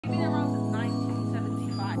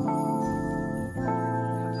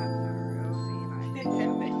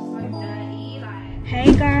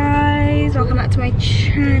back to my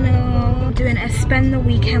channel. Doing a spend the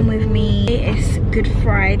weekend with me. It's Good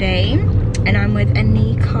Friday and I'm with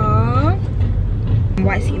Anika.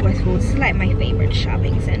 White City Westfield. This is like my favorite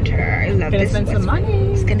shopping center. I love this. Spend some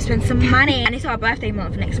money. It's gonna spend some money. And it's our birthday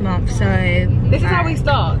month next month, so this is how we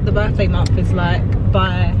start. The birthday month is like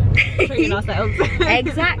by treating ourselves.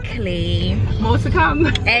 Exactly. More to come.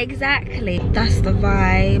 Exactly. That's the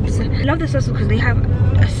vibes. I love this also because they have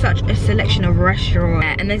such a selection of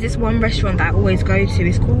restaurants. And there's this one restaurant that I always go to.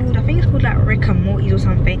 It's called, I think it's called like Rick and Morty's or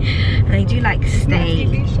something. And they do like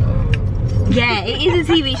steak. Yeah, it is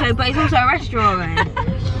a TV show, but it's also a restaurant.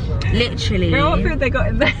 Literally. What food they got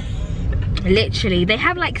in there? Literally, they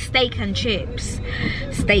have like steak and chips,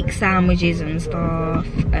 steak sandwiches and stuff.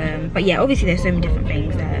 But yeah, obviously there's so many different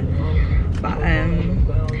things there. But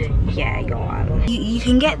yeah, y'all. You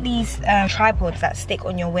can get these tripods that stick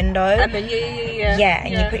on your window. And then yeah,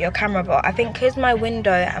 and you put your camera. But I think because my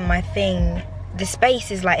window and my thing, the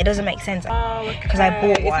space is like, it doesn't make sense. Oh, okay. Because I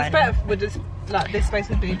bought one. It's better with this. Like this space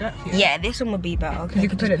would be better for you. Yeah, this one would be better. Okay, you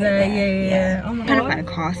could put it there. Yeah. Oh my kind God. of like a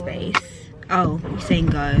car space. Oh, you're saying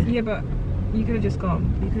go? Yeah, but you could have just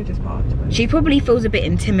gone. You could have just parked. She probably feels a bit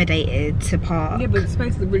intimidated to park. Yeah, but the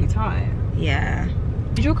space is really tight. Yeah.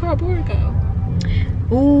 Is your car a boy or a girl?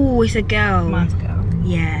 Oh, it's a girl. Mine's a girl.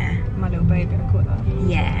 Yeah. My little baby, I call that.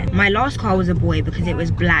 Yeah. My last car was a boy because it was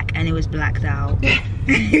black and it was blacked out.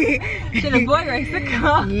 Should a boy race the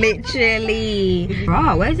car? Literally.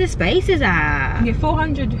 Bro, where's the spaces at? Yeah,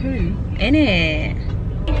 400 who? In it.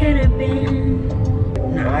 It could have been.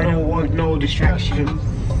 No, I don't want no distraction.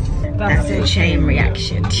 That's a chain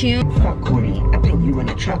reaction. Fuck Connie, I put you in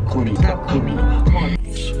a truck, Connie. Stop Connie.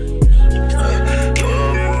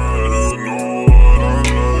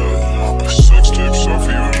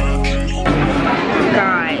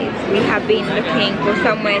 Guys, we have been looking for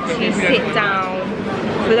somewhere to sit down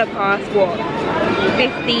for the past, what,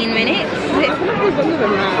 15 minutes?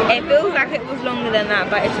 It feels like it was longer than that,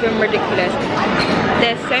 but it's been ridiculous.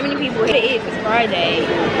 There's so many people here. It is, it's Friday.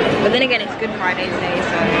 But then again, it's Good Friday today,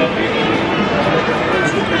 so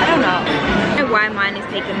I don't know. I don't know why mine is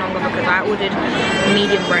taking longer because I ordered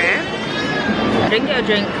medium rare. I didn't get a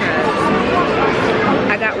drink because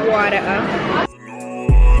I got water.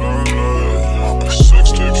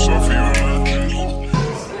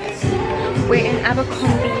 We're in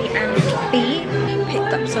Abercrombie and Fitch.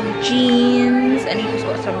 Picked up some jeans, and he's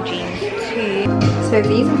got some jeans too. So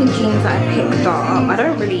these are the jeans that I picked up. I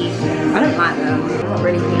don't like them. I'm not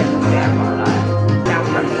really feeling them today, I can't lie. Down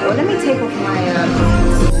from me. Well, let me take off my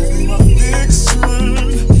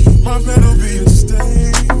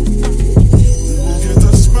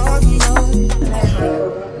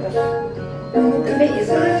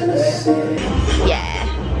yeah.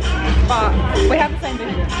 But we have the same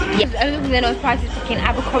vision. Yes, only because then I was prices in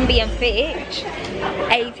Abercrombie and Fitch.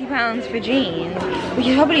 £80 for jeans, which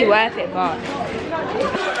is probably worth it, but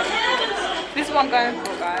this is what I'm going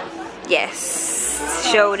for, guys.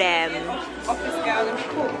 yes, show them. Office girl and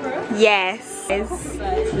corporate. Yes,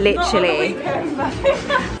 literally.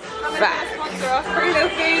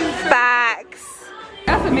 Facts.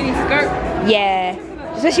 That's a mini skirt. Yeah,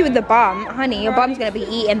 especially with the bum, honey. Your bum's gonna be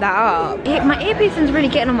eating that up. My ear piercing's really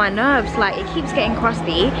getting on my nerves. Like, it keeps getting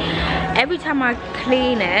crusty. Every time I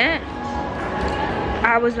clean it,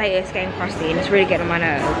 hours later it's getting crusty, and it's really getting on my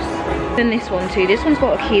nerves. Then this one too. This one's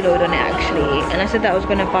got a keloid on it actually, and I said that I was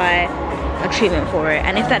gonna buy a treatment for it,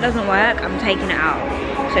 and if that doesn't work, I'm taking it out.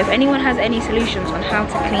 So if anyone has any solutions on how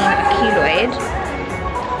to clean a keloid,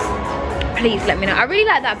 please let me know. I really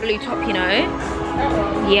like that blue top, you know.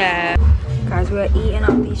 Yeah. Guys, we're eating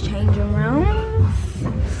up these changing rooms.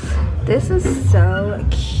 This is so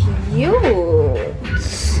cute.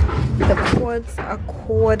 The quads are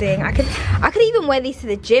cording. I could even wear these to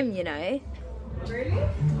the gym, you know. Really?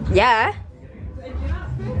 Yeah.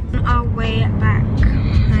 On our way back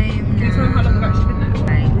home now. How long have you actually been there?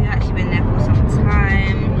 Like, we've actually been there for some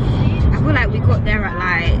time. I feel like we got there at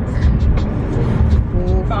like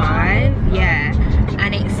 4, 5. Yeah.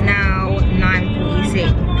 And it's now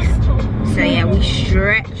 9:46. So yeah, we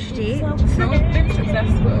stretched it. We've been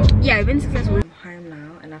successful. Yeah, we've been successful. I'm home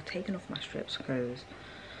now and I've taken off my strips because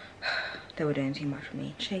they were doing too much for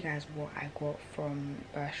me. I'll show you guys what I got from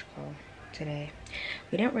Bershka today.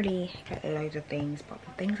 We didn't really get loads of things, but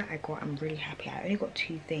the things that I got, I'm really happy. I only got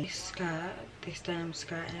 2 things. This skirt, this denim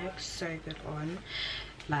skirt, and it looks so good on.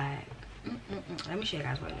 Like, let me show you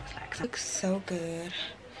guys what it looks like. It looks so good.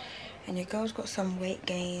 And your girl's got some weight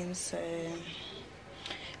gains, so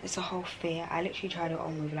it's a whole fit. I literally tried it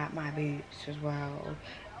on with like my boots as well.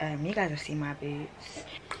 You guys have seen my boots.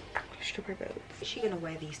 stripper boots. I'm actually gonna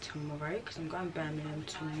wear these tomorrow because I'm going to Birmingham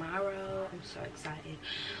tomorrow. I'm so excited.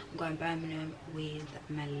 I'm going to Birmingham with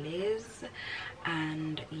Meliz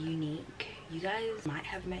and Unique. You guys might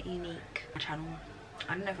have met Unique on my channel.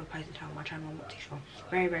 I don't know if I posted her on my channel, I'm not too sure.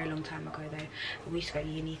 Very long time ago though. We used to go to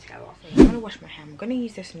uni together. I'm gonna wash my hair. I'm gonna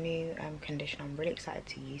use this new conditioner. I'm really excited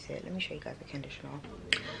to use it. Let me show you guys the conditioner.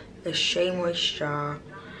 The Shea Moisture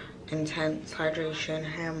Intense Hydration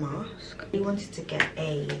Hair Mask. We wanted to get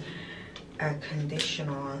a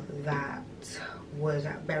conditioner that was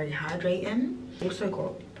very hydrating. Also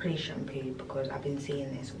got Pretty Shampoo because I've been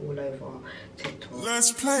seeing this all over TikTok.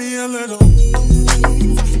 Let's play a little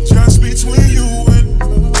just between you and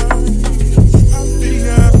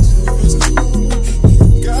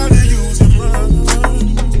gotta use your mind.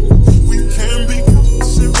 We can be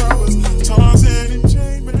Tarzan and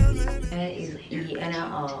Chamberlain. Hair is eating it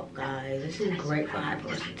up, guys. This is great for high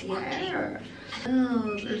porosity hair.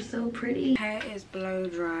 Oh, they're so pretty. Hair is blow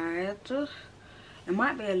dried. It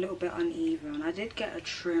might be a little bit uneven. I did get a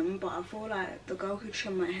trim, but I feel like the girl who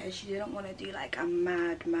trimmed my hair, she didn't want to do like a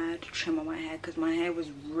mad trim on my hair because my hair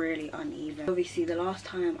was really uneven. Obviously, the last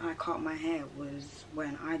time I cut my hair was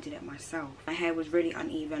when I did it myself. My hair was really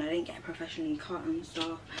uneven. I didn't get it professionally cut and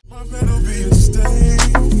stuff.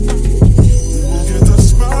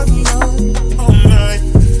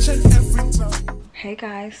 Hey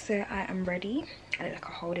guys, so I am ready. I look like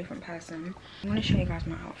a whole different person. I'm going to show you guys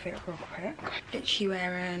my outfit real quick. Literally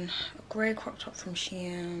wearing a grey crop top from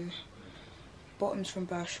Shein, bottoms from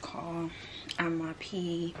Bershka, and my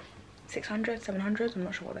P600, 700s, I'm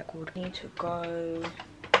not sure what they're called. I need to go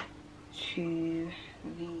to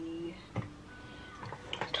the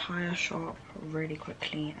tire shop really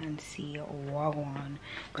quickly and see what one.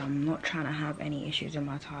 I'm not trying to have any issues in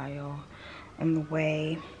my tire on the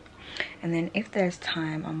way. And then if there's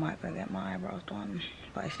time, I might go get my eyebrows done.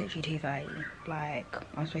 But it's literally 2:30. Like,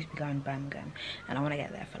 I'm supposed to be going to Birmingham. And I want to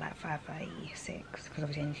get there for like 5:36. Because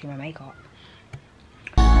obviously I need to do my makeup.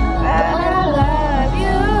 I love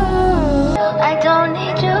you. I don't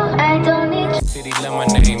need you. I don't need you. City love my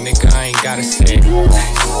name, nigga, I ain't gotta say it.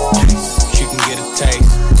 She can get a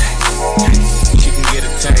taste. She can get a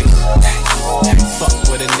taste. Fuck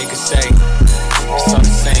what a nigga say. It's all the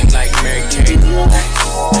same like Mary Kate.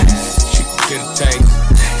 She can get a taste.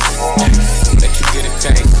 Let you get a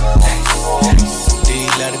taste. Do you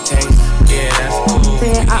love the taste? Yeah, that's cool.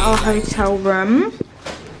 We're at our hotel room.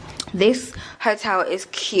 This hotel is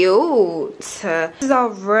cute. This is our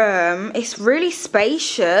room. It's really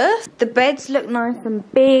spacious. The beds look nice and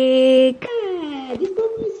big. Yeah, this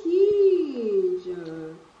bedroom is huge.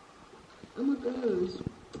 Oh my gosh.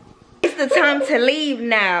 It's the time to leave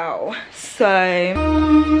now. So.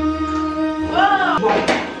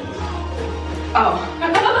 Oh.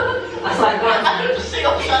 That's like that. I didn't see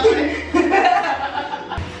your shadow.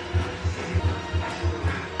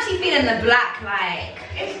 I'm feeling the black, like.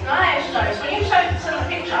 It's nice though. So when you showed the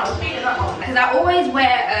picture, I was feeling that one. Because I always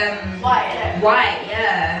wear White, yeah. white,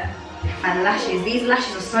 yeah. And lashes. These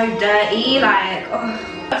lashes are so dirty, like. Oh.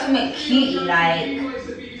 I have to make cutie, like.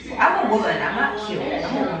 I'm a woman. I'm not cute.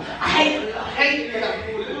 I'm a woman. I hate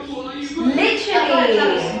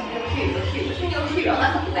Literally. You're cute. You're cute. I'm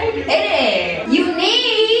like a baby. It is.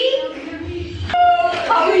 Unique.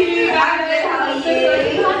 How are you? I'm good. How are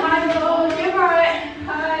you? Hi, Lord. You're right.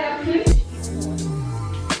 Hi, I'm good.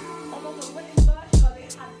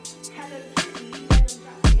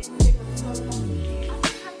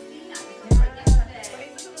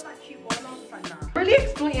 Really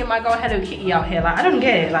exploiting my girl Hello Kitty out here. Like, I don't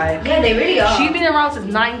get it. Like, Yeah, they really are. she's been around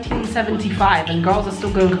since 1975 and girls are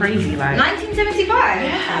still going crazy. Like, 1975.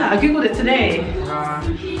 yeah, I googled it today.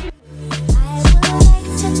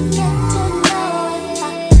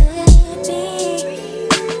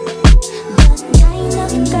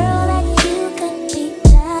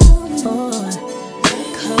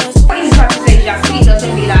 What are you trying to say, Jacquees? Or to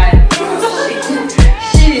be like,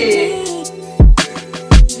 shit.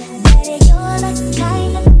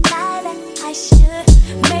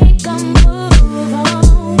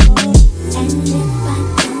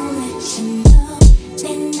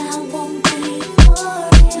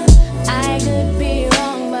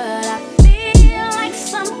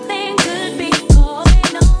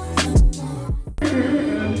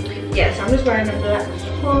 Yes, I'm just wearing a black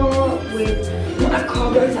top with my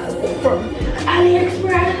carbons that I bought from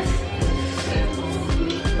AliExpress.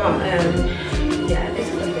 But yeah, this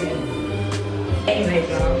is the thing. Anyway,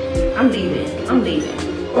 y'all, I'm leaving. I'm leaving.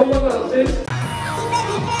 Oh my god, sis.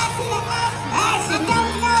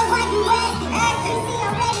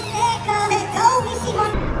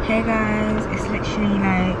 Hey guys, it's literally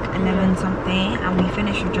like 11 something and we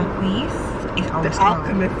finished with Jacquees. It's almost The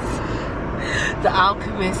Alchemist. The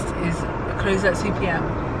Alchemist is closed at 2 p.m.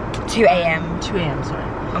 2 a.m. 2 a.m. sorry.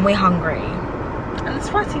 and we're hungry. And it's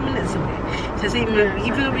 40 minutes away. So it's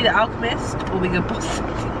either we The Alchemist or we go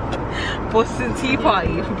Boston Tea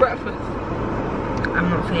Party for breakfast. I'm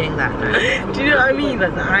not feeling that now. Do you know what I mean?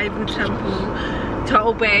 Like the Ivory Temple,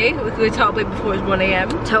 Turtle Bay. We could go to Turtle Bay before it's 1 a.m.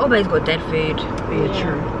 Turtle Bay's got dead food. Yeah,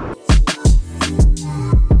 true.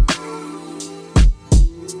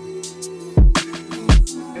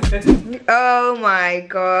 Oh my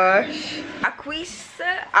gosh. Jacquees,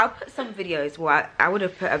 I'll put some videos. Well, I would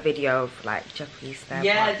have put a video of like Jacquees there.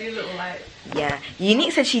 Yeah, do a little like. Yeah.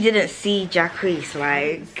 Unique said she didn't see Jacquees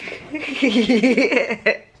like.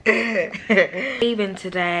 Leaving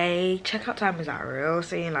today. Checkout time is at real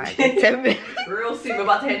soon, like 10 minutes. Real soon, we're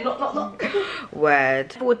about to hit knock.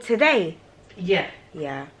 Word. For today. Yeah.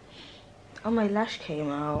 Yeah. Oh, my lash came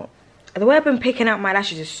out. The way I've been picking out my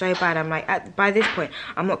lashes is so bad. I'm like, by this point,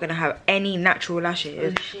 I'm not gonna have any natural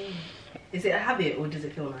lashes. Is it a habit or does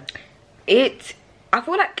it feel nice? I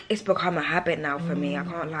feel like it's become a habit now for me. I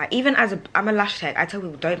can't lie. Even as I'm a lash tech, I tell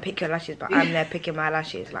people don't pick your lashes, but I'm there picking my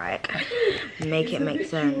lashes. Like, make it make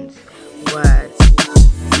sense. Words.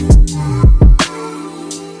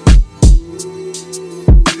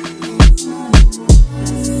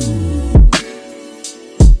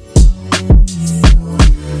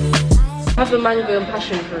 I have a mango and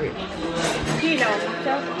passion fruit. Do you know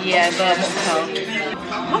mocktail? Yeah, the mocktail.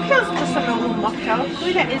 Mocktail's just a normal mocktail.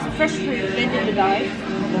 Food that is fresh fruit blended with ice.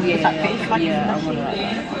 Oh yeah, I want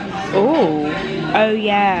that. Oh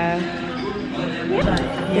yeah.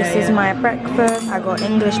 This is my breakfast. I got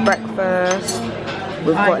English breakfast.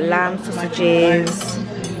 We've got lamb sausages,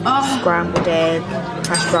 scrambled egg,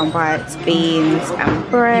 hash brown bites, beans and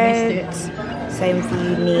bread. Same for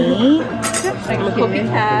you, Nick.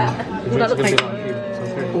 Copycat.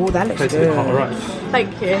 Oh, that looks good.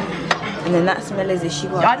 Thank you. And then that smell is she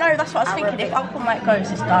got. I know, that's what I was thinking. If Uncle Mike goes,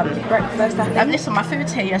 it's done. Breakfast, I think. Listen, my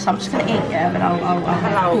food's here, so I'm just gonna eat, yeah, but I'll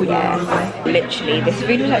call you. Yeah, literally, this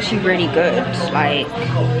food was actually really good. Like,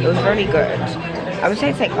 it was really good. I would say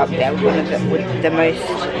it's like up there with one of the most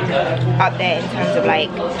up there in terms of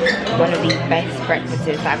like one of the best breakfasts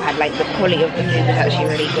I've had. Like the quality of the food was actually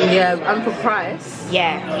really good. Yeah, and for price.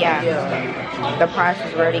 Yeah. The price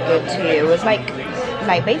was really good too. It was like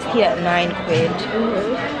basically at £9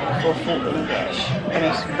 for full English, and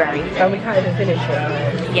it's very good. And we can't even finish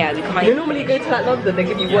it. Yeah, we can't. You normally go to like London, they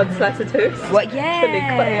give you one slice of toast. What? Yeah. And they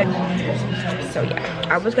cut it. So yeah,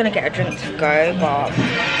 I was gonna get a drink to go, but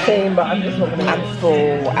Same, but I'm just not gonna. I'm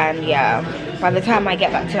full, and yeah, by the time I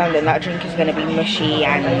get back to London, that drink is gonna be mushy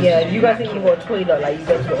and Yeah, you guys think you got a toilet, like you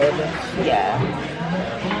go to the order. yeah.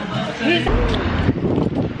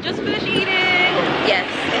 Just finished eating. Yes,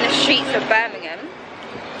 in the streets of Birmingham.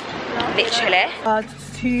 Literally. It's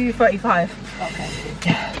 2:35. Okay.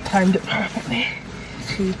 Yeah, timed it perfectly.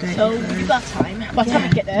 2:30. So we got time. By the time we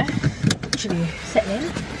get there, Actually, settle in.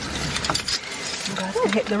 you guys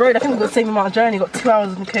can hit the road. I think we've got the same amount of journey. Got 2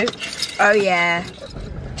 hours in the coach. Oh yeah.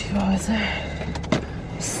 2 hours there.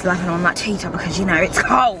 Slapping on that heater because you know it's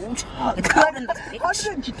cold. It's cold in the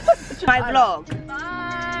bitch. My vlog.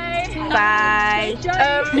 Bye. Bye.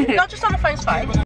 Not just on the phone's fine.